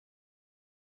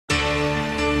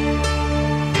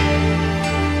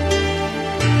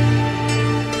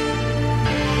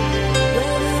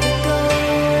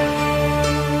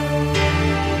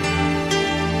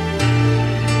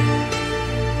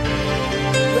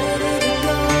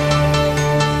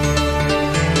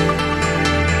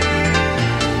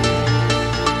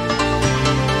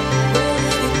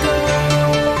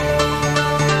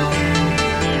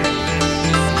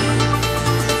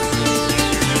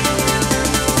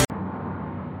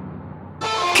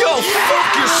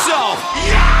yourself.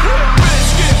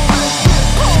 Biscuit.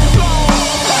 Hold on.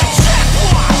 Like check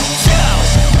 1, 2.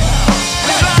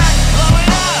 Back, blow it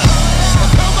up.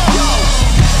 Come on. Yo,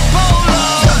 hold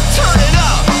up. Turn it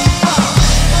up.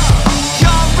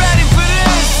 Y'all ready for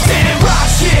this? They didn't rock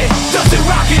shit. Doesn't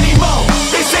rock anymore.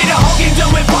 They say the whole game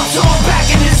done with pop, so I'm back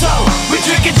in his zone. We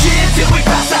drinking gin till we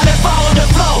pass out and fall on the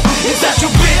floor. Is that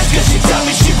your bitch? Cause she tell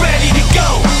me she ready to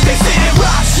go. They say that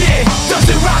rock shit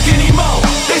doesn't rock anymore.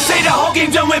 They say the whole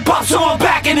game done with pop, so I'm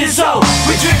back in his zone.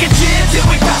 We drinking gin till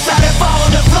we pass out and fall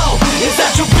on the floor. Is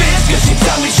that your bitch? Cause she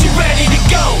tell me she ready to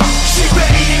go. She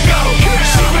ready to go.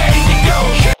 She ready to go.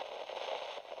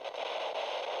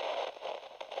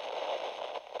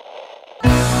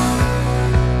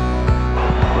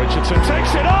 Richardson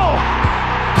takes it off.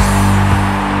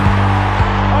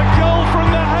 A goal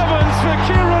from the heavens for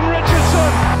Kieran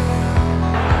Richardson.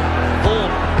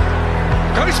 Falk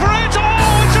goes for it.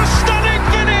 Oh, it's a stunning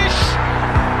finish.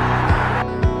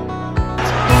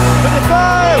 For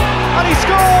Defoe, and he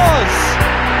scores.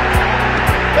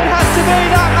 It has to be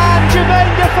that man,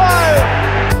 Jermaine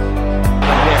Defoe.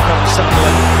 And here comes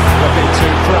Sunderland, looking to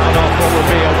crown off what will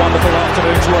be a wonderful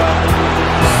afternoon's work.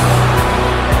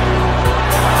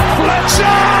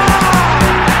 Fletcher!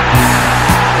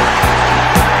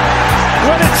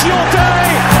 When it's your day,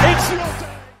 it's your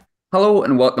day. Hello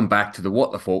and welcome back to the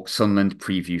What the Falk Sunderland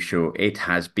preview show. It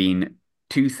has been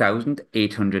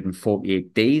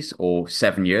 2,848 days, or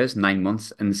 7 years, 9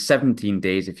 months, and 17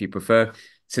 days if you prefer,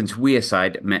 since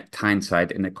Wearside met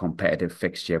Tyneside in a competitive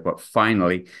fixture. But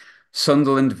finally,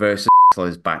 Sunderland versus Newcastle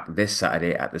is back this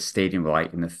Saturday at the Stadium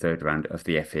Light in the third round of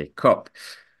the FA Cup.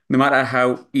 No matter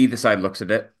how either side looks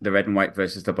at it, the red and white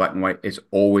versus the black and white is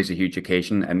always a huge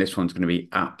occasion, and this one's going to be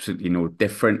absolutely no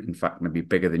different. In fact, maybe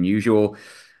bigger than usual.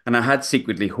 And I had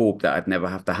secretly hoped that I'd never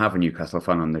have to have a Newcastle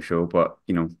fan on the show, but,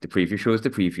 you know, the preview show is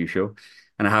the preview show.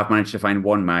 And I have managed to find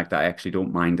one mag that I actually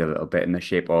don't mind a little bit in the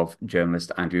shape of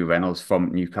journalist Andrew Reynolds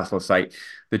from Newcastle site,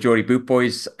 the Geordie Boot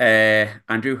Boys.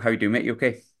 Andrew, how you doing, mate? You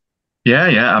okay?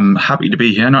 Yeah, I'm happy to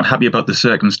be here. Not happy about the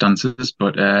circumstances,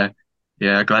 but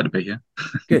yeah, glad to be here.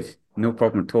 Good, no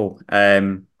problem at all.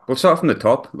 We'll start from the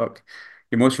top. Look,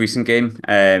 your most recent game,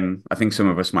 I think some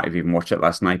of us might have even watched it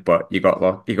last night, but you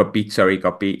got beat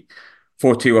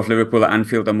 4-2 off Liverpool at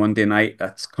Anfield on Monday night.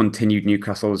 That's continued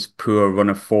Newcastle's poor run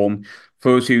of form.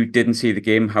 For those who didn't see the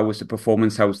game, how was the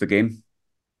performance? How was the game?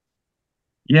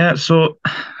 Yeah, so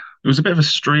it was a bit of a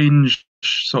strange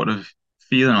sort of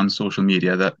feeling on social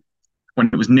media that when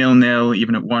it was 0-0,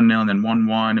 even at 1-0 and then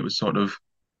 1-1, it was sort of,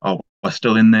 oh, we're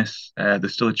still in this.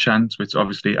 There's still a chance, which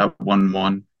obviously at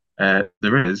 1-1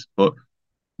 there is, but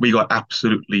we got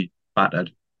absolutely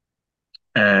battered.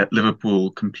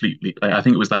 Liverpool completely, I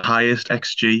think it was the highest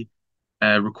XG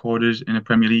recorded in a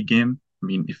Premier League game. I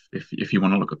mean, if you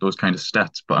want to look at those kind of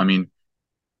stats, but I mean,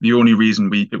 the only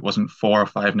reason it wasn't 4 or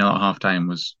 5-0 at half time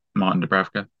was Martin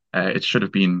Dubravka. It should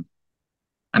have been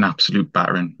an absolute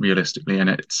battering, realistically,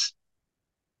 and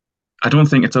I don't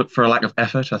think it's up for a lack of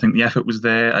effort. I think the effort was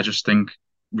there. I just think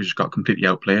we just got completely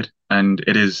outplayed, and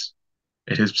it is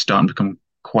starting to become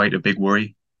quite a big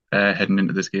worry heading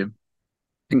into this game.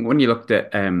 I think when you looked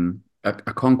at, I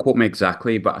can't quote me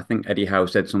exactly, but I think Eddie Howe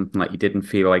said something like he didn't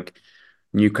feel like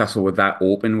Newcastle were that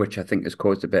open, which I think has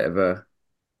caused a bit of a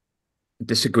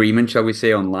disagreement, shall we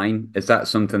say, online. Is that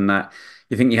something that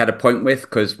you think you had a point with?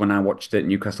 Because when I watched it,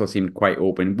 Newcastle seemed quite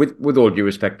open, with all due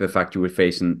respect to the fact you were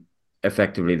facing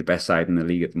effectively the best side in the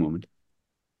league at the moment.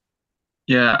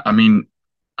 Yeah, I mean,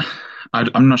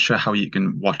 I'm not sure how you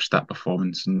can watch that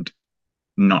performance and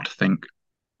not think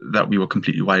that we were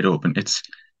completely wide open. It's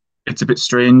a bit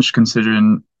strange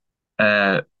considering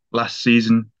last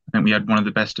season, I think we had one of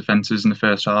the best defences in the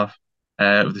first half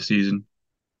of the season.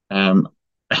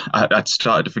 I'd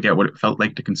started to forget what it felt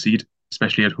like to concede,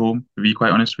 especially at home, to be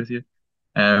quite honest with you.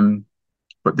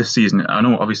 But this season, I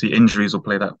know obviously injuries will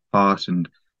play that part, and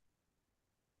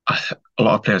a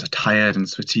lot of players are tired and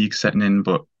fatigue setting in,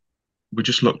 but we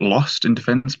just look lost in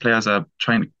defence. Players are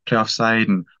trying to play offside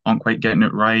and aren't quite getting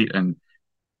it right. And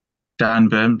Dan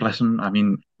Burn, bless him, I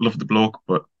mean, love the bloke,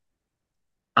 but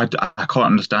I can't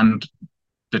understand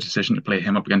the decision to play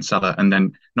him up against Salah and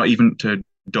then not even to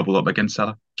double up against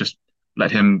Salah, just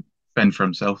let him fend for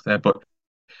himself there. But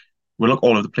we look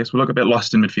all over the place. We look a bit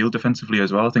lost in midfield defensively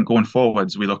as well. I think going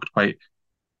forwards, we looked quite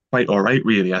all right,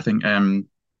 really. I think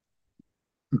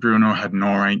Bruno had an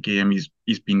all right game.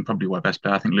 He's been probably our best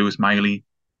player. I think Lewis Miley,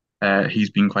 he's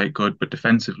been quite good, but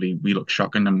defensively, we look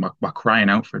shocking and we're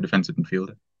crying out for a defensive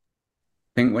midfielder.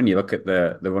 I think when you look at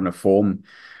the run of form,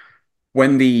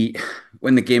 when the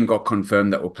game got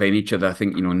confirmed that we're playing each other, I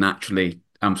think, naturally,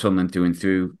 I'm Sunderland through and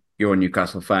through. You're a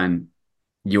Newcastle fan.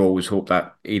 you always hope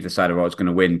that either side of it is going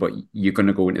to win, but you're going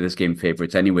to go into this game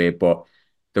favourites anyway. But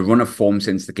the run of form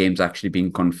since the game's actually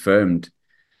been confirmed,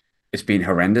 it's been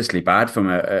horrendously bad from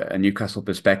a Newcastle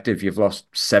perspective. You've lost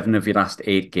 7 of your last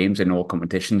 8 games in all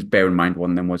competitions. Bear in mind, one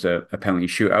of them was a penalty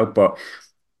shootout. But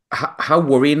how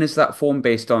worrying is that form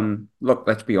based on, look,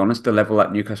 let's be honest, the level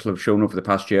that Newcastle have shown over the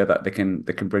past year that they can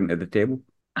bring to the table?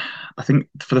 I think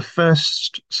for the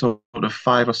first sort of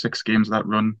 5 or 6 games of that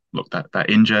run, look, that they're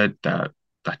injured, they're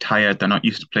tired, they're not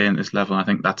used to playing at this level. I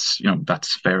think that's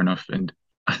fair enough. And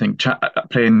I think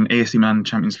playing AC Milan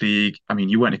Champions League, I mean,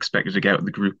 you weren't expected to get out of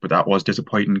the group, but that was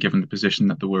disappointing given the position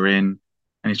that they were in,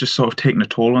 and it's just sort of taken a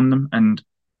toll on them. And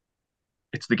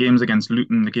it's the games against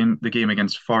Luton, the game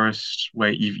against Forest, where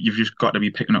you've just got to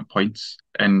be picking up points,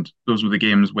 and those were the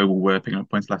games where we were picking up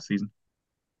points last season,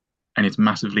 and it's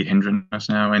massively hindering us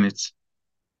now, and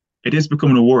it is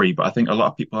becoming a worry. But I think a lot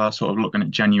of people are sort of looking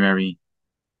at January.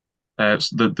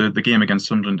 The game against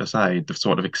Sunderland aside, they've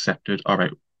sort of accepted, all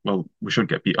right, well, we should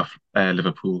get beat off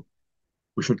Liverpool,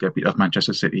 we should get beat off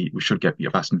Manchester City, we should get beat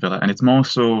off Aston Villa, and it's more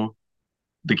so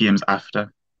the games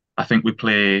after. I think we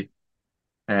play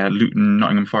Luton,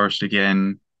 Nottingham Forest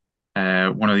again,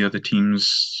 one of the other teams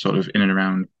sort of in and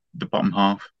around the bottom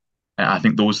half. I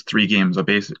think those 3 games are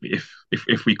basically,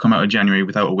 if we come out of January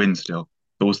without a win still,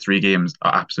 those 3 games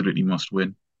are absolutely must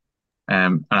win.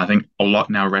 And I think a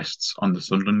lot now rests on the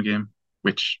Sunderland game,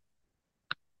 which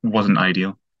wasn't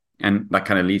ideal. And that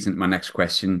kind of leads into my next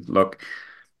question. Look,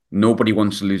 nobody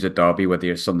wants to lose a derby, whether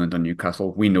you're Sunderland or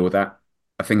Newcastle. We know that.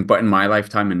 I think, but in my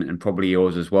lifetime and probably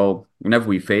yours as well, whenever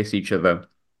we face each other,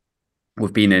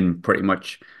 we've been in pretty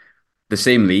much the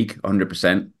same league,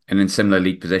 100%, and in similar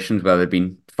league positions where they've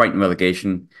been fighting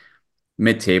relegation,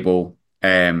 mid-table,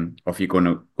 or if you're going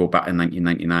to go back in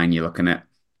 1999, you're looking at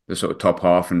the sort of top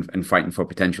half and fighting for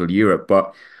potential Europe.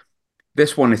 But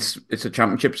this one, it's a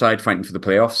championship side fighting for the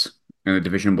playoffs in the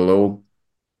division below.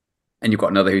 And you've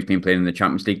got another who's been playing in the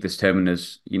Champions League this term and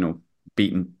has,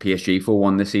 beaten PSG for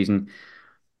one this season.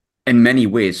 In many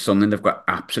ways, Sunderland have got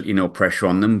absolutely no pressure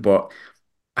on them, but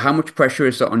how much pressure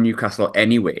is there on Newcastle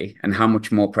anyway, and how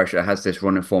much more pressure has this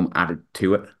run of form added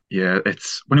to it? Yeah,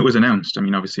 it's when it was announced. I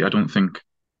mean, obviously, I don't think.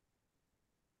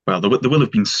 Well, there will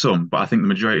have been some, but I think the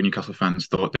majority of Newcastle fans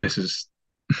thought this is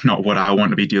not what I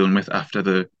want to be dealing with after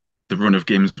the run of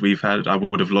games we've had. I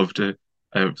would have loved a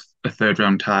third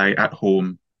round tie at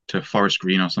home to Forest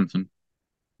Green or something.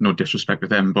 No disrespect to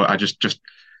them, but I just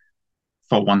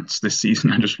for once this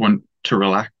season, I just want to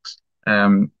relax.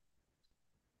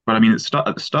 But I mean, at the start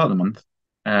of the month,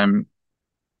 there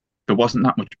wasn't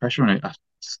that much pressure on it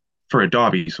for a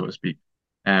derby, so to speak.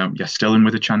 You're still in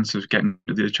with a chance of getting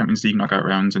to the Champions League knockout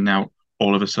rounds, and now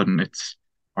all of a sudden it's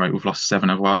all right. We've lost 7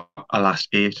 of our last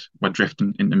 8. We're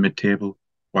drifting into mid-table.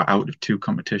 We're out of 2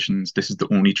 competitions. This is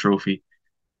the only trophy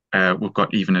we've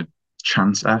got even a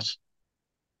chance at,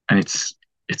 and it's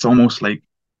almost like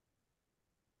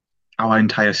our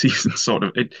entire season sort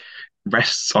of it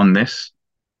rests on this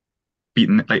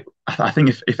beating. Like I think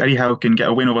if Eddie Howe can get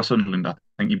a win over Sunderland, I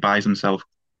think he buys himself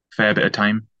a fair bit of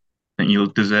time. I think he'll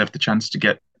deserve the chance to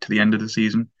get to the end of the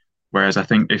season. Whereas I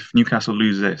think if Newcastle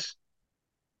lose this,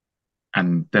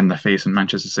 and then they're facing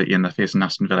Manchester City and they're facing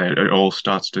Aston Villa, it all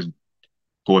starts to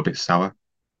go a bit sour.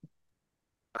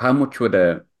 How much would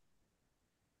a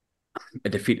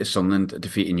defeat to Sunderland, a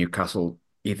defeat in Newcastle,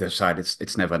 either side,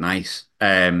 it's never nice.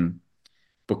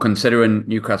 But considering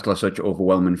Newcastle are such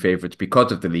overwhelming favourites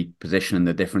because of the league position and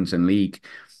the difference in league,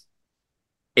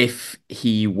 if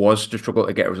he was to struggle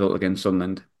to get a result against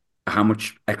Sunderland, how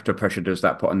much extra pressure does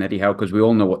that put on Eddie Howe? Because we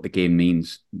all know what the game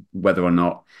means, whether or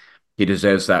not he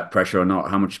deserves that pressure or not.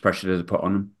 How much pressure does it put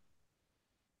on him?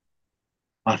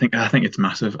 I think it's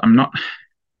massive. I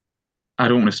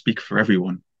don't want to speak for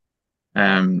everyone.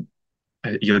 Um,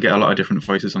 you'll get a lot of different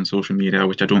voices on social media,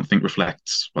 which I don't think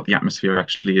reflects what the atmosphere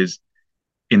actually is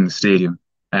in the stadium.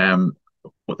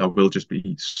 But there will just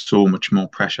be so much more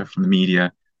pressure from the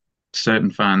media. Certain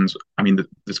fans, I mean,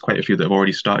 there's quite a few that have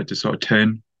already started to sort of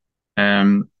turn,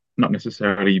 not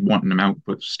necessarily wanting them out,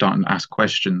 but starting to ask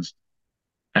questions.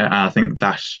 I think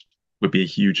that would be a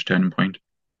huge turning point.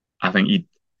 I think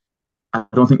I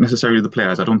don't think necessarily the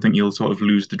players. I don't think you'll sort of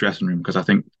lose the dressing room because I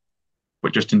think,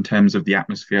 but just in terms of the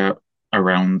atmosphere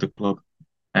around the club,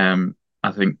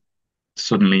 I think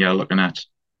suddenly you're looking at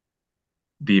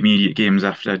the immediate games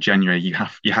after January. You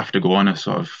have to go on a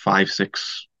sort of 5,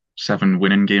 6, 7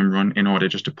 winning game run in order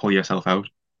just to pull yourself out,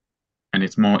 and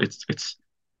it's a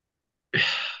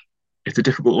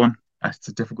difficult one. It's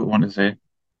a difficult one to say.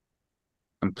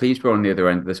 I'm pleased we're on the other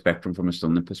end of the spectrum from a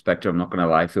Sunderland perspective. I'm not going to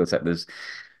lie, it feels like there's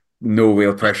no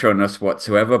real pressure on us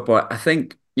whatsoever. But I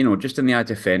think just in the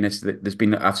eyes of fairness,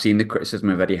 I've seen the criticism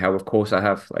of Eddie Howe. Of course, I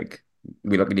have. Like,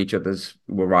 we look at each other's,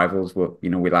 we're rivals. We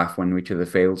laugh when each other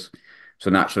fails. So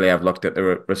naturally, I've looked at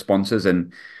the responses,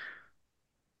 and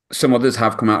some others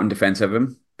have come out in defense of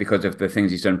him because of the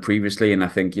things he's done previously. And I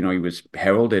think, he was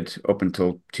heralded up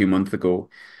until 2 months ago.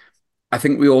 I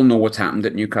think we all know what's happened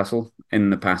at Newcastle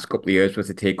in the past couple of years with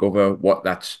the takeover, what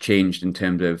that's changed in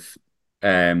terms of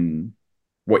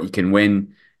what you can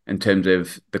win, in terms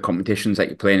of the competitions that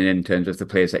you're playing in terms of the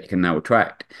players that you can now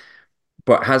attract.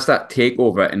 But has that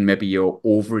takeover and maybe your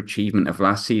overachievement of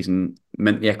last season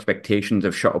meant the expectations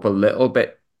have shot up a little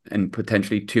bit and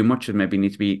potentially too much and maybe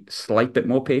need to be a slight bit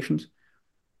more patient?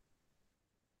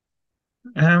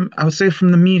 I would say from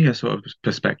the media sort of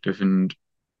perspective and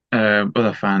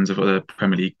other fans of other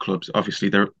Premier League clubs,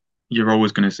 obviously you're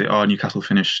always going to say, "Oh, Newcastle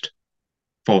finished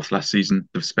fourth last season.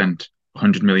 They've spent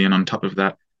 100 million on top of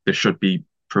that. They should be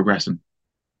progressing."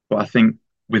 But I think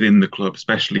within the club,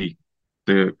 especially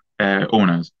the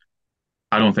owners,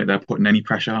 I don't think they're putting any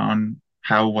pressure on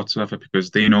Howe whatsoever because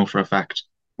they know for a fact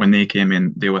when they came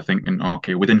in, they were thinking,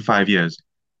 okay, within 5 years,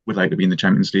 we'd like to be in the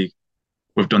Champions League.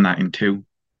 We've done that in two.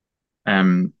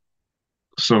 Um,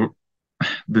 so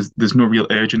there's no real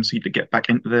urgency to get back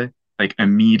into there like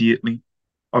immediately.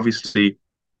 Obviously,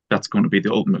 that's going to be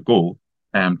the ultimate goal,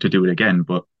 to do it again.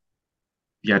 But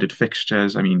the added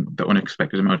fixtures, I mean, the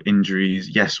unexpected amount of injuries.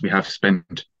 Yes, we have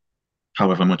spent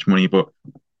however much money, but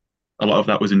a lot of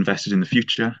that was invested in the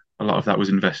future. A lot of that was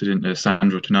invested into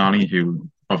Sandro Tonali, who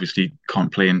obviously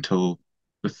can't play until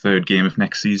the third game of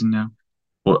next season now.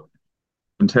 But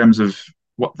in terms of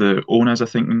what the owners are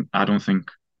thinking, I don't think.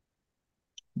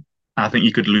 I think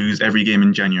you could lose every game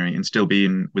in January and still be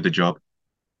in with a job.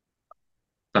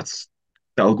 That's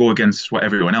that'll go against what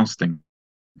everyone else thinks.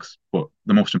 But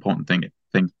the most important thing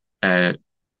uh,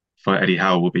 for Eddie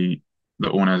Howe will be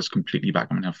the owners completely back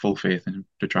him and have full faith in him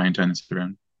to try and turn this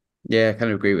around. Yeah, I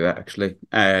kind of agree with that actually.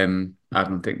 I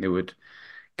don't think they would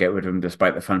get rid of him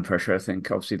despite the fan pressure. I think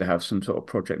obviously they have some sort of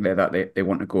project there that they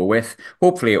want to go with.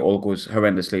 Hopefully it all goes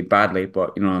horrendously badly,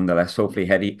 but nonetheless, hopefully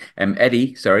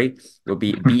Eddie, sorry, will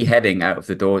be heading out of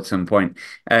the door at some point.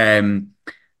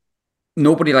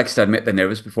 Nobody likes to admit they're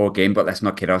nervous before a game, but let's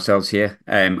not kid ourselves here.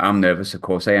 I'm nervous, of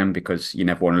course I am, because you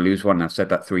never want to lose one. I've said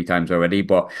that 3 times already,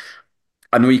 but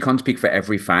I know you can't speak for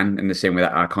every fan in the same way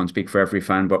that I can't speak for every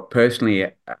fan, but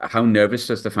personally, how nervous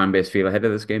does the fan base feel ahead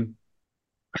of this game?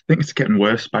 I think it's getting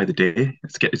worse by the day.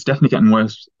 It's definitely getting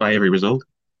worse by every result.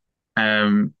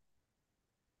 Um,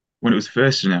 when it was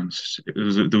first announced, there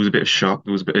was a bit of shock,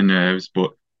 there was a bit of nerves,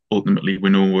 but ultimately we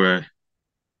know we're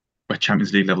a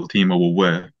Champions League level team, or we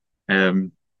were.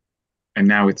 Um, and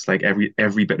now it's like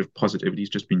every bit of positivity has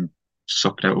just been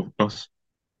sucked out of us.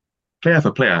 Player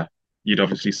for player, you'd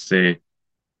obviously say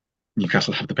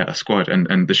Newcastle have the better squad,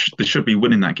 and they should be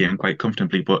winning that game quite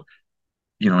comfortably. But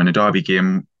in a derby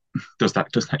game, does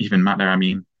that even matter? I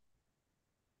mean,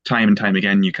 time and time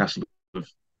again, Newcastle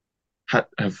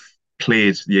have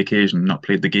played the occasion, not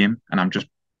played the game, and I'm just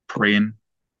praying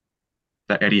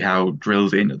that Eddie Howe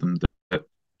drills into them that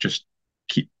just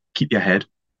keep your head.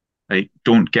 Like,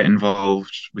 don't get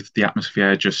involved with the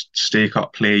atmosphere. Just stay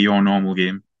up, play your normal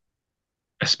game,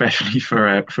 especially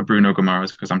for Bruno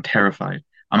Guimaraes, because I'm terrified.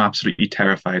 I'm absolutely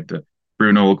terrified that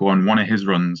Bruno will go on one of his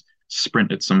runs,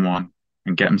 sprint at someone,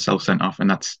 and get himself sent off, and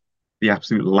that's the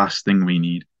absolute last thing we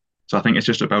need. So I think it's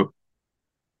just about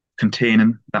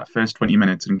containing that first 20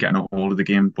 minutes and getting a hold of the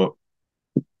game. But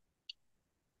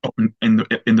in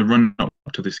the run up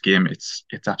to this game, it's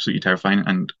absolutely terrifying,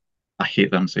 and I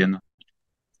hate that I'm saying that.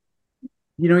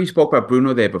 You spoke about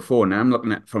Bruno there before, and I'm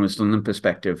looking at it from a Sunderland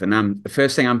perspective, and the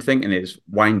first thing I'm thinking is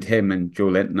wind him and Joe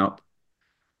Linton up.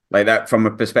 Like that from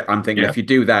a perspective, I'm thinking Yeah, if you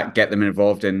do that, get them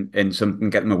involved in something,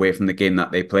 get them away from the game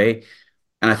that they play.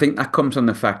 And I think that comes on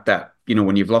the fact that,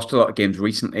 when you've lost a lot of games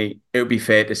recently, it would be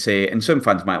fair to say, and some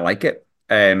fans might like it,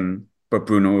 but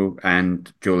Bruno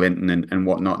and Joe Linton and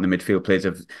whatnot in the midfield players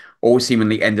have always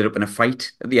seemingly ended up in a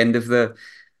fight at the end of the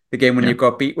game when yeah. you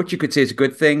got beat, which you could say is a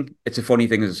good thing. It's a funny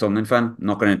thing as a Sunderland fan. I'm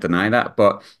not going to deny that.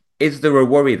 But is there a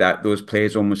worry that those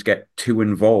players almost get too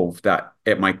involved, that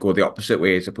it might go the opposite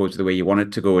way as opposed to the way you want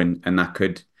it to go, and that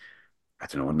could, I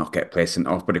don't know, not get players sent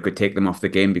off, but it could take them off the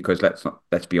game because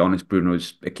let's be honest,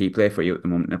 Bruno's a key player for you at the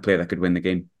moment, a player that could win the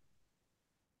game.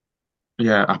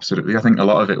 Yeah, absolutely. I think a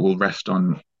lot of it will rest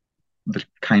on the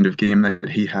kind of game that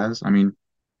he has. I mean,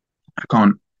 I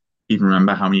can't even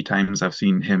remember how many times I've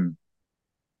seen him.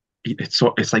 It's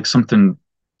like something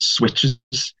switches.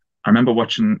 I remember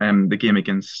watching the game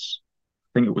against,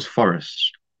 I think it was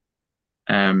Forest.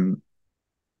 Um,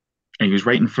 and he was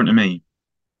right in front of me,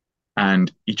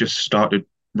 and he just started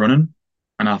running,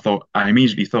 And I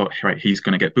immediately thought, right, he's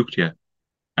going to get booked here.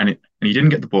 And he didn't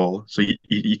get the ball. So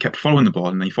he kept following the ball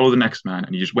and then he followed the next man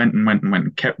and he just went and went and went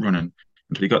and kept running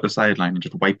until he got the sideline and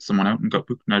just wiped someone out and got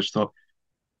booked. And I just thought,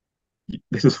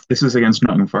 this is against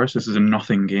Nottingham Forest. This is a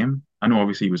nothing game. I know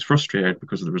obviously he was frustrated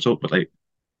because of the result, but like,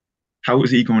 how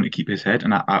is he going to keep his head?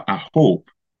 And I hope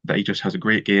that he just has a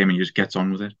great game and he just gets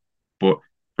on with it. But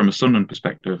from a Sunderland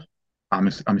perspective, I'm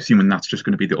assuming that's just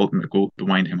going to be the ultimate goal to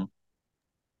wind him up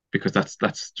because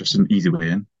that's just an easy way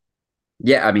in.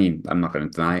 Yeah, I mean, I'm not going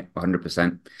to deny it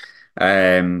 100%.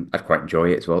 I'd quite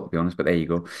enjoy it as well, to be honest, but there you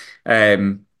go.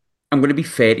 I'm going to be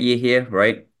fair to you here,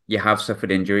 right? You have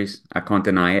suffered injuries. I can't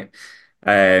deny it.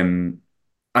 Um,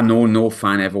 I know no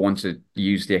fan ever wants to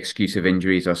use the excuse of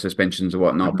injuries or suspensions or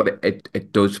whatnot, but Mhm.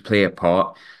 it does play a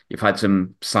part. You've had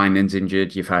some signings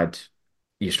injured, you've had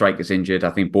your strikers injured.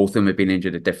 I think both of them have been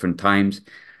injured at different times.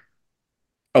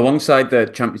 Alongside the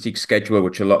Champions League schedule,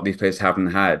 which a lot of these players haven't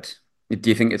had, do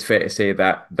you think it's fair to say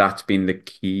that that's been the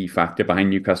key factor behind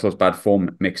Newcastle's bad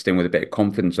form, mixed in with a bit of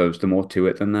confidence, or is there more to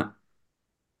it than that?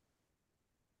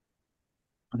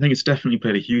 I think it's definitely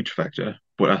played a huge factor,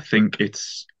 but I think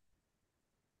it's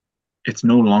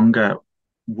no longer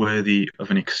worthy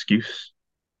of an excuse.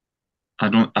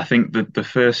 I think that the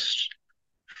first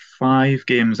 5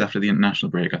 games after the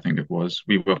international break, I think it was,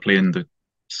 we were playing the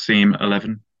same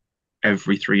 11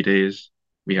 every 3 days.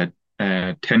 We had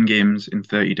 10 games in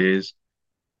 30 days,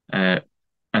 uh,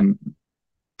 and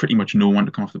pretty much no one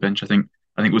to come off the bench. I think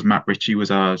it was Matt Ritchie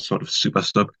was our sort of super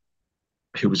sub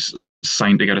who was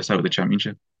signed to get us out of the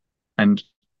championship. And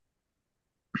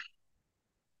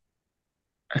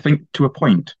I think to a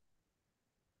point,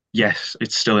 yes,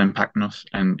 it's still impacting us.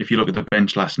 And if you look at the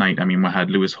bench last night, I mean, we had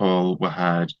Lewis Hall, we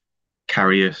had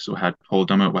Carrius, we had Paul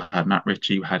Dummett, we had Matt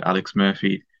Ritchie, we had Alex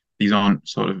Murphy. These aren't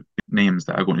sort of names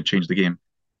that are going to change the game.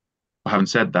 But having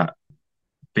said that,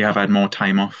 they have had more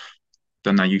time off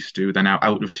than they used to. They're now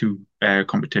out of two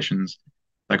competitions.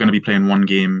 They're going to be playing one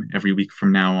game every week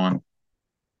from now on.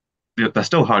 They're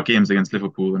still hard games against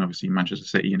Liverpool and obviously Manchester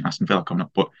City and Aston Villa coming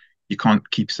up, but you can't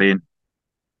keep saying,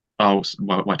 "Oh,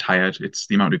 we're tired." It's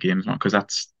the amount of games, because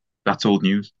that's old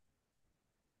news.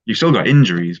 You've still got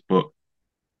injuries, but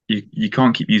you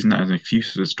can't keep using that as an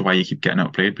excuse as to why you keep getting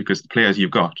outplayed because the players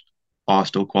you've got are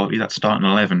still quality. That starting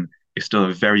 11 is still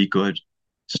a very good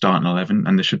starting 11,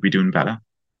 and they should be doing better.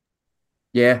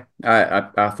 Yeah,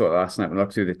 I thought last night when I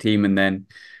looked through the team, and then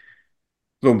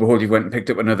lo and behold, you went and picked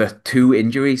up another two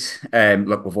injuries.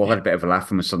 Look, we've all had a bit of a laugh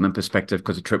from a Sunderland perspective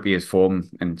because of Trippier's form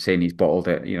and saying he's bottled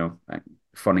it.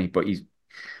 Funny, but he's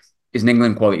an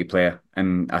England quality player,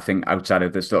 and I think outside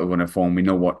of this little run of form, we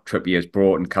know what Trippier has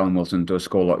brought, and Callum Wilson does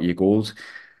score a lot of your goals.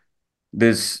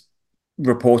 There's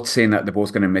reports saying that they're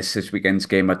both going to miss this weekend's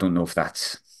game. I don't know if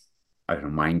that's, I don't know,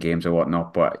 mind games or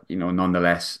whatnot, but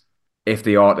nonetheless, if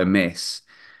they are to miss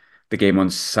the game on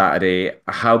Saturday,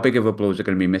 how big of a blow is it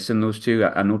going to be missing those two?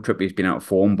 I know Trippier's been out of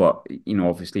form, but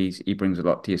obviously he brings a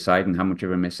lot to your side. And how much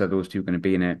of a miss are those two going to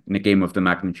be in a game of the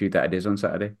magnitude that it is on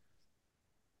Saturday?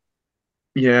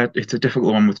 Yeah, it's a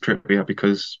difficult one with Trippier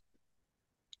because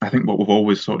I think what we've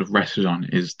always sort of rested on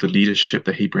is the leadership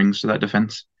that he brings to that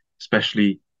defense,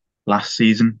 especially last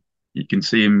season. You can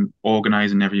see him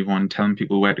organising everyone, telling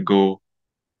people where to go.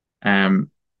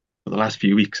 For the last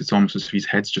few weeks, it's almost as if his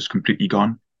head's just completely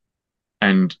gone.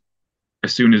 And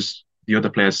as soon as the other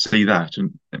players see that,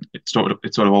 and it sort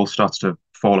of all starts to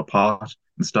fall apart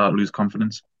and start to lose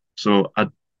confidence. So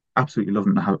I'd absolutely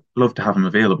love to have him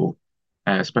available,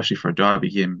 especially for a derby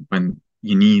game when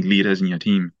you need leaders in your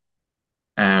team.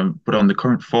 But on the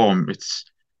current form, it's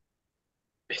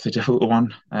a difficult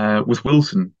one. With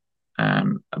Wilson,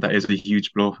 that is a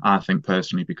huge blow, I think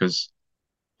personally, because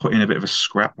put in a bit of a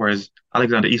scrap. Whereas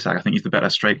Alexander Isak, I think he's the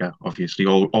better striker, obviously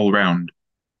all round.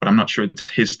 But I'm not sure it's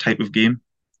his type of game,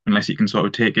 unless he can sort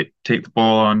of take the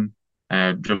ball on,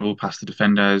 dribble past the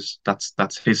defenders.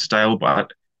 That's his style.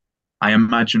 But I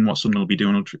imagine what Sunderland will be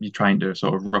doing will be trying to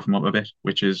sort of rough him up a bit,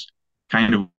 which is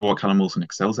kind of what Callum Wilson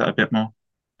excels at a bit more.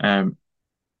 Um,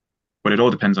 but it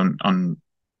all depends on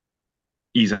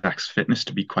Isak's fitness,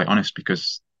 to be quite honest,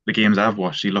 because the games I've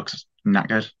watched, he looks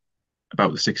knackered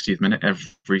about the 60th minute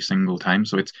every single time.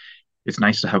 So it's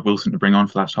nice to have Wilson to bring on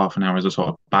for that half an hour as a sort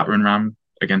of battering ram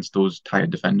against those tired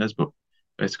defenders, but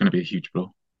it's going to be a huge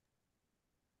blow.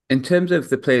 In terms of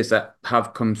the players that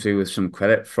have come through with some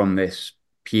credit from this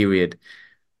period,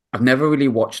 I've never really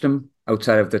watched them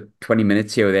outside of the 20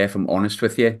 minutes here or there, if I'm honest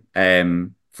with you,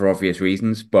 for obvious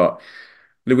reasons. But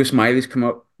Lewis Miley's come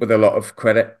up with a lot of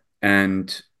credit,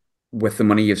 and with the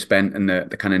money you've spent and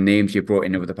the kind of names you've brought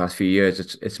in over the past few years,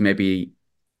 it's maybe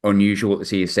unusual to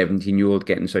see a 17-year-old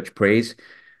getting such praise.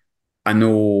 I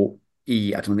know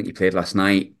I don't think he played last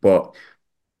night, but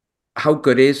how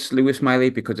good is Lewis Miley?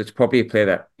 Because it's probably a player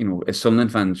that, as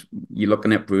Sunderland fans, you're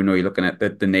looking at Bruno, you're looking at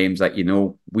the names that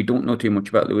we don't know too much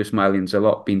about Lewis Miley, and there's a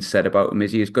lot being said about him.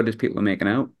 Is he as good as people are making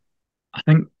out? I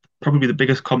think probably the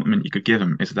biggest compliment you could give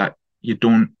him is that you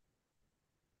don't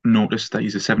notice that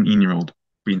he's a 17-year-old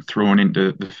being thrown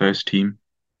into the first team.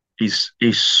 He's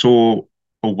so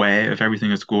aware of everything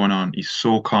that's going on. He's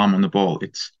so calm on the ball.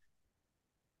 It's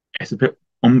a bit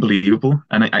unbelievable,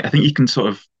 and I think you can sort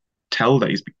of tell that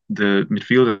he's the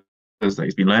midfielders that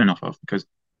he's been learning off of, because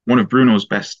one of Bruno's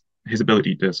best, his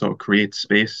ability to sort of create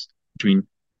space between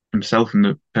himself and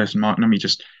the person marking him.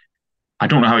 I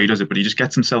don't know how he does it, but he just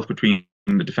gets himself between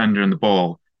the defender and the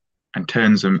ball and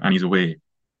turns him, and he's away.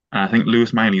 And I think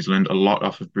Lewis Miley's learned a lot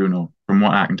off of Bruno, from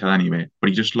what I can tell anyway. But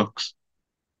he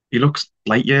looks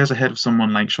light years ahead of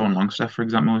someone like Sean Longstaff, for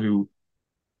example, who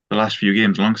the last few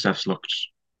games Longstaff's looked.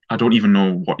 I don't even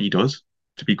know what he does,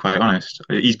 to be quite honest.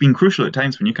 He's been crucial at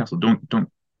times for Newcastle. Don't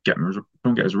get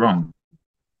us wrong.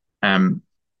 Um,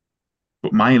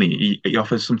 but Miley, he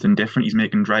offers something different. He's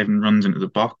making driving runs into the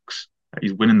box.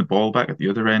 He's winning the ball back at the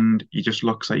other end. He just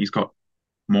looks like he's got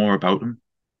more about him.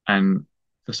 And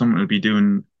for someone to be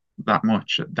doing that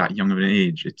much at that young of an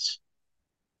age, it's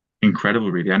incredible,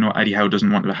 really. I know Eddie Howe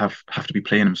doesn't want to have to be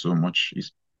playing him so much.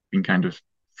 He's been kind of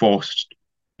forced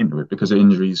into it because of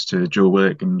injuries to Joe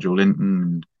Willock and Joe Linton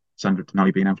and Sandro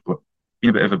Tonali being out, but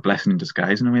been a bit of a blessing in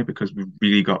disguise in a way, because we've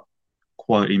really got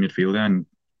quality midfielder, and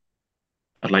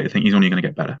I'd like to think he's only going to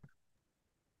get better.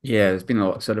 Yeah, there's been a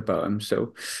lot said about him.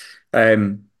 So,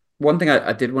 um, one thing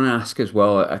I did want to ask as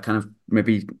well, I kind of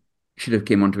maybe should have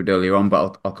came onto it earlier on,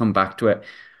 but I'll come back to it.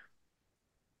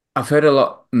 I've heard a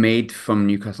lot made from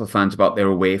Newcastle fans about their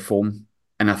away form,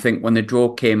 and I think when the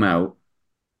draw came out,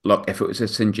 look, if it was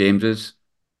at St James's,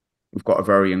 we've got a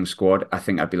very young squad. I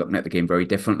think I'd be looking at the game very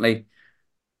differently.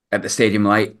 At the Stadium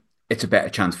Light, it's a better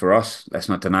chance for us. Let's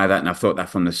not deny that, and I've thought that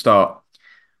from the start.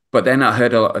 But then I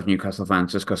heard a lot of Newcastle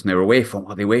fans discussing their away form.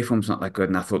 Well, the away form's not that good.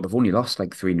 And I thought they've only lost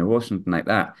like 3 in or something like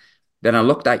that. Then I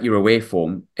looked at your away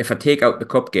form. If I take out the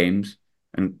cup games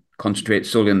and concentrate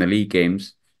solely on the league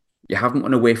games, you haven't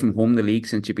won away from home the league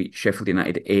since you beat Sheffield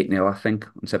United 8-0, I think,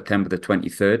 on September the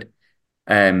 23rd.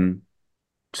 Um,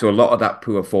 so a lot of that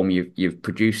poor form you've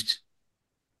produced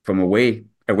from away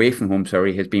from home,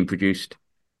 sorry, has been produced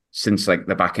since like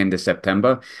the back end of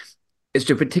September. Is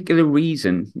there a particular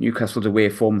reason Newcastle's away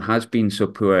form has been so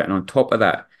poor? And on top of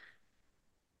that,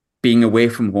 being away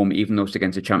from home, even though it's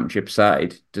against a championship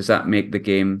side, does that make the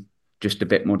game just a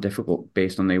bit more difficult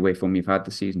based on the away form you've had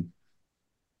this season?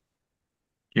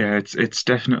 Yeah, it's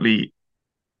definitely,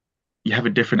 you have a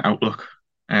different outlook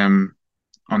um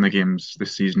on the games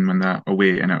this season when they're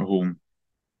away and at home.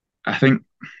 I think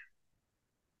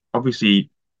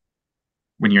obviously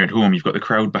when you're at home, you've got the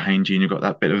crowd behind you and you've got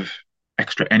that bit of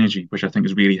extra energy, which I think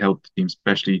has really helped the team,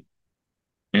 especially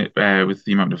with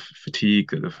the amount of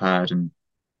fatigue that they've had and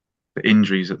the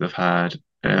injuries that they've had.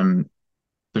 They've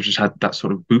just had that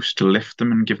sort of boost to lift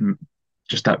them and give them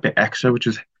just that bit extra, which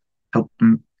has helped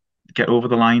them get over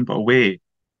the line. But away,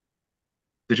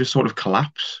 they just sort of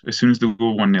collapse as soon as they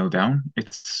go 1-0 down.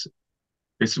 It's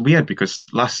weird, because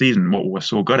last season what we were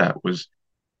so good at was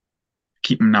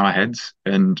keeping in our heads,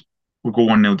 and we'll go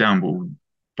 1-0 down.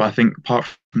 But I think apart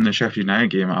from the Sheffield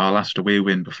United game, our last away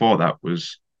win before that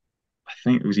was, I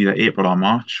think it was either April or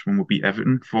March, when we beat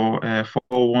Everton for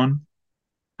 4-1.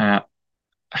 Uh,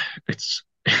 it's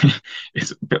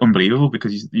it's a bit unbelievable,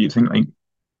 because you think like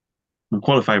we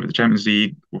qualified for the Champions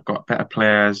League, we've got better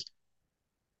players.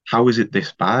 How is it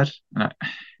this bad?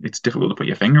 It's difficult to put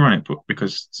your finger on it, but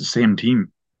because it's the same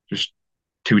team, just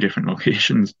two different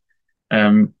locations.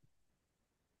 Um,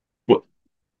 but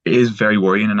it is very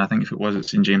worrying, and I think if it was at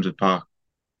St James's Park,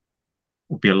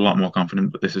 we'd be a lot more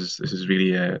confident. But this is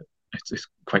really it's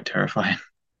quite terrifying.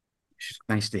 Which is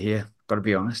nice to hear, got to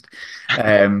be honest.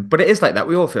 But it is like that.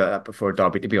 We all feel like that before a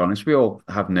derby, to be honest. We all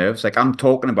have nerves. Like I'm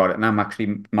talking about it and I'm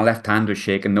actually, my left hand was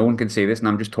shaking. No one can see this. And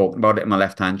I'm just talking about it and my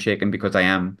left hand shaking because I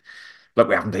am, like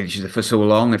we haven't played each other for so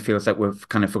long. It feels like we've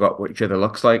kind of forgot what each other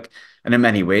looks like. And in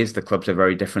many ways, the clubs are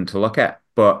very different to look at.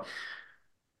 But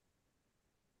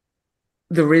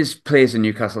there is players in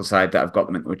Newcastle side that have got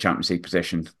them into a Champions League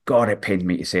position. God, it pains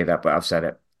me to say that, but I've said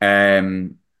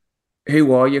it.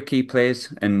 Who are your key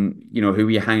players, and who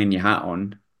are you hanging your hat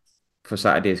on for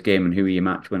Saturday's game, and who are your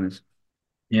match winners?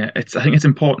 Yeah, I think it's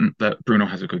important that Bruno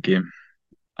has a good game.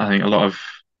 I think a lot of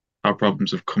our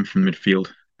problems have come from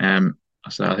midfield.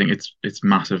 So I think it's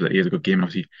massive that he has a good game.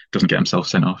 Obviously, doesn't get himself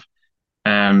sent off.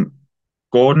 Um,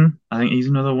 Gordon, I think he's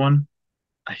another one.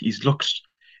 He's looked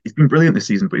he's been brilliant this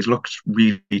season, but he's looked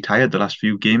really tired the last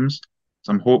few games.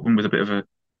 So I'm hoping with a bit of a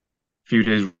few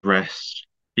days rest,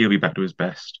 he'll be back to his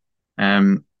best.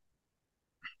 Um,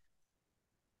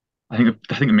 I think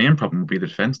the main problem will be the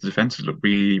defense. The defense has looked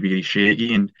really, really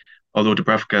shaky. And although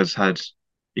Dubravka's had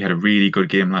a really good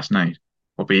game last night,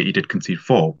 albeit he did concede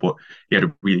four, but he had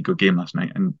a really good game last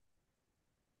night. And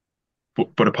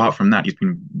but apart from that, he's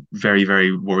been very,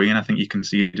 very worrying. I think he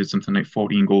conceded something like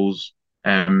 14 goals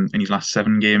in his last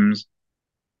 7 games.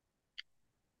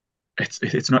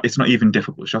 It's not even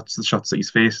difficult shots. The shots that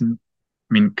he's facing.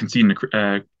 I mean, conceding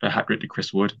a hat trick to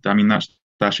Chris Wood. I mean, that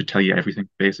should tell you everything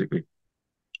basically.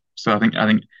 So I think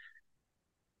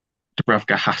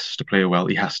Dubravka has to play well.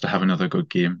 He has to have another good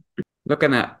game.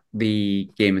 Looking at the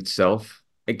game itself,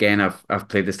 again, I've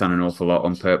played this down an awful lot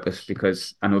on purpose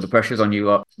because I know the pressure's on you a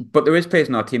lot. But there is players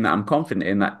in our team that I'm confident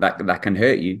in that can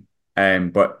hurt you.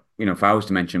 But if I was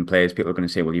to mention players, people are going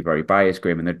to say, "Well, you're very biased,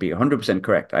 Graham," and they'd be 100%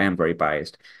 correct. I am very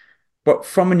biased. But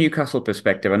from a Newcastle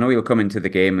perspective, I know you'll come into the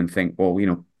game and think,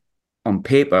 well, on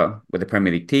paper, with the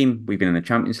Premier League team, we've been in the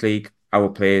Champions League. Our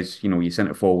players, your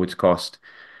centre forwards cost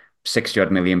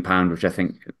 60-odd million pound, which I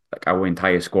think like our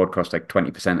entire squad cost like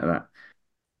 20% of that.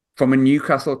 From a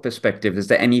Newcastle perspective, is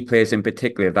there any players in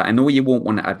particular that I know you won't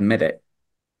want to admit it,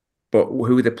 but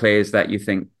who are the players that you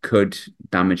think could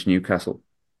damage Newcastle?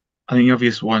 I think the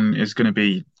obvious one is going to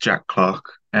be Jack Clark.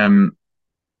 I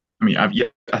mean, I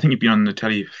think you've been on the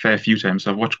telly a fair few times,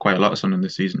 so I've watched quite a lot of Sunderland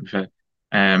this season, fair.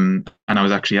 And I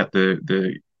was actually at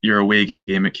the your away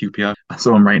game at QPR. I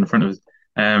saw him right in front of us.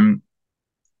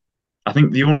 I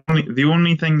think the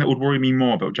only thing that would worry me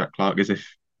more about Jack Clark is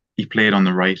if he played on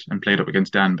the right and played up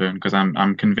against Dan Burn, because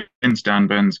I'm convinced Dan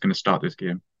Burn's going to start this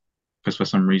game because for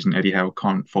some reason Eddie Howe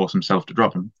can't force himself to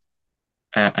drop him,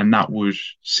 and that would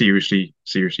seriously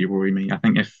worry me. I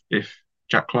think if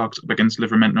Jack Clark's up against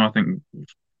Livermore, I think we've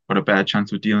got a better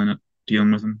chance of dealing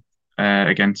with him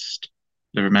against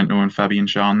Livermore and Fabian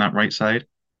Schär on that right side.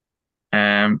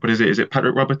 But is it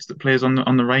Patrick Roberts that plays on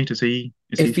the right? Is he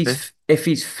fit? If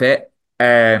he's fit,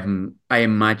 I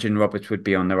imagine Roberts would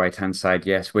be on the right hand side.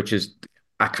 Yes, which is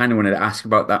I kind of wanted to ask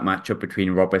about that matchup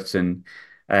between Roberts and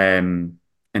Dan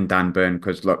Burn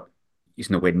because look, he's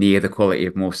nowhere near the quality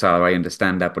of Mo Salah. I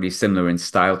understand that, but he's similar in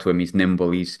style to him. He's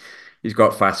nimble. He's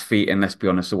got fast feet, and let's be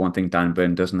honest, the one thing Dan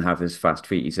Burn doesn't have is fast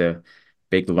feet. He's a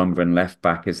big lumbering left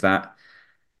back.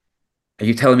 Are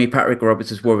you telling me Patrick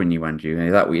Roberts is worrying you, Andrew?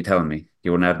 Is that what you're telling me?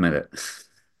 You want to admit it?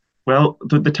 Well,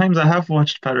 the times I have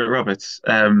watched Patrick Roberts,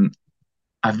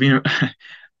 I've been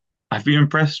I've been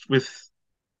impressed with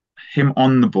him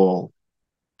on the ball,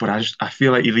 but I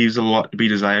feel like he leaves a lot to be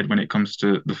desired when it comes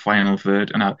to the final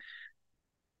third. And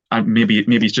maybe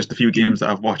it's just a few games that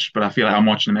I've watched, but I feel like I'm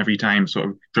watching him every time sort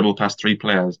of dribble past 3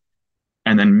 players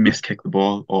and then miss kick the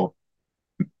ball or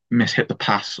miss hit the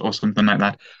pass or something like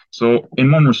that. So in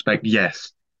one respect,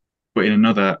 yes, but in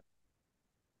another,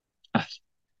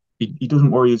 he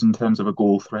doesn't worry us in terms of a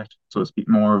goal threat, so to speak,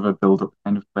 more of a build-up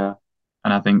kind of player.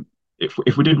 And I think if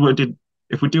we do what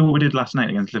we did last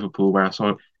night against Liverpool, where I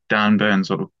saw Dan Burn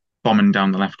sort of bombing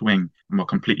down the left wing and we're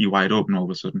completely wide open all of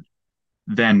a sudden,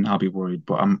 then I'll be worried.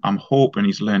 But I'm hoping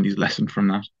he's learned his lesson from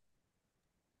that.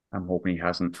 I'm hoping he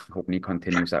hasn't. I'm hoping he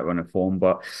continues that run of form.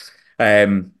 But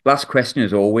last question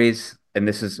as always, and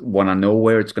this is one I know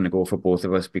where it's going to go for both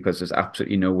of us because there's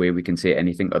absolutely no way we can say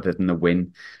anything other than a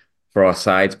win for our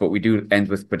sides. But we do end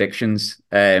with predictions.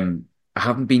 I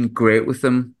haven't been great with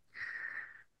them,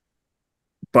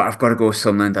 but I've got to go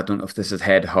Sunderland. I don't know if this is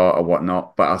head, heart, or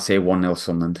whatnot, but I'll say 1-0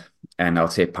 Sunderland, and I'll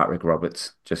say Patrick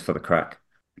Roberts just for the crack.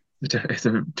 It's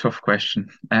a tough question.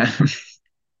 I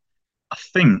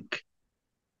think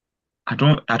I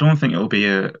don't think it'll be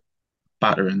a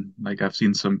battering like I've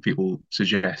seen some people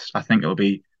suggest. I think it'll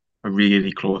be a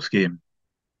really close game.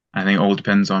 I think it all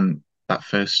depends on that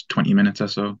first 20 minutes or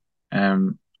so.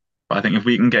 But I think if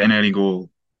we can get an early goal,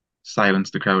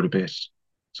 silence the crowd a bit,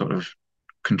 sort of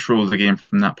control the game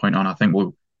from that point on, I think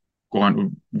we'll go on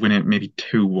to win it maybe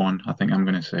 2-1. I think I'm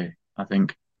going to say. I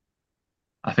think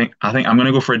I'm going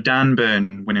to go for a Dan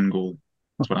Burn winning goal.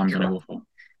 That's what I'm going to go for.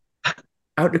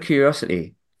 Out of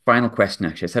curiosity, final question,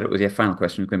 actually. I said it was your final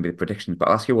question, was going to be the predictions, but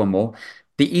I'll ask you one more.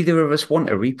 Do either of us want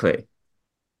a replay?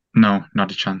 No,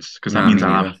 not a chance, because that means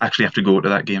I actually have to go to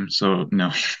that game, so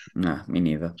no. Nah, me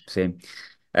neither. Same.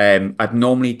 I'd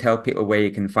normally tell people where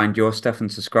you can find your stuff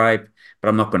and subscribe, but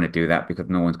I'm not going to do that because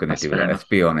no one's going to do that, let's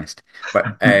be honest.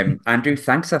 But Andrew,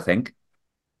 thanks, I think.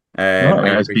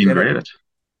 It's been great.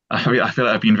 I feel like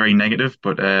I've been very negative,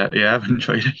 but yeah, I've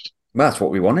enjoyed it. Well, that's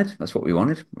what we wanted. I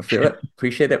feel it.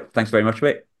 Appreciate it. Thanks very much,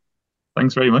 mate.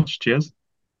 Thanks very much. Cheers.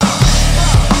 Y'all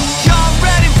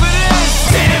ready for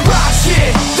this?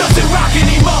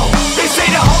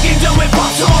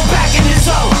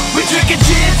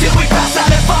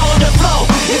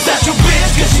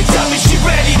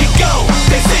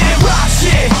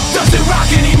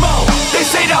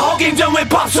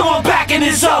 pop someone back in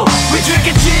his zone. We drink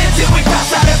it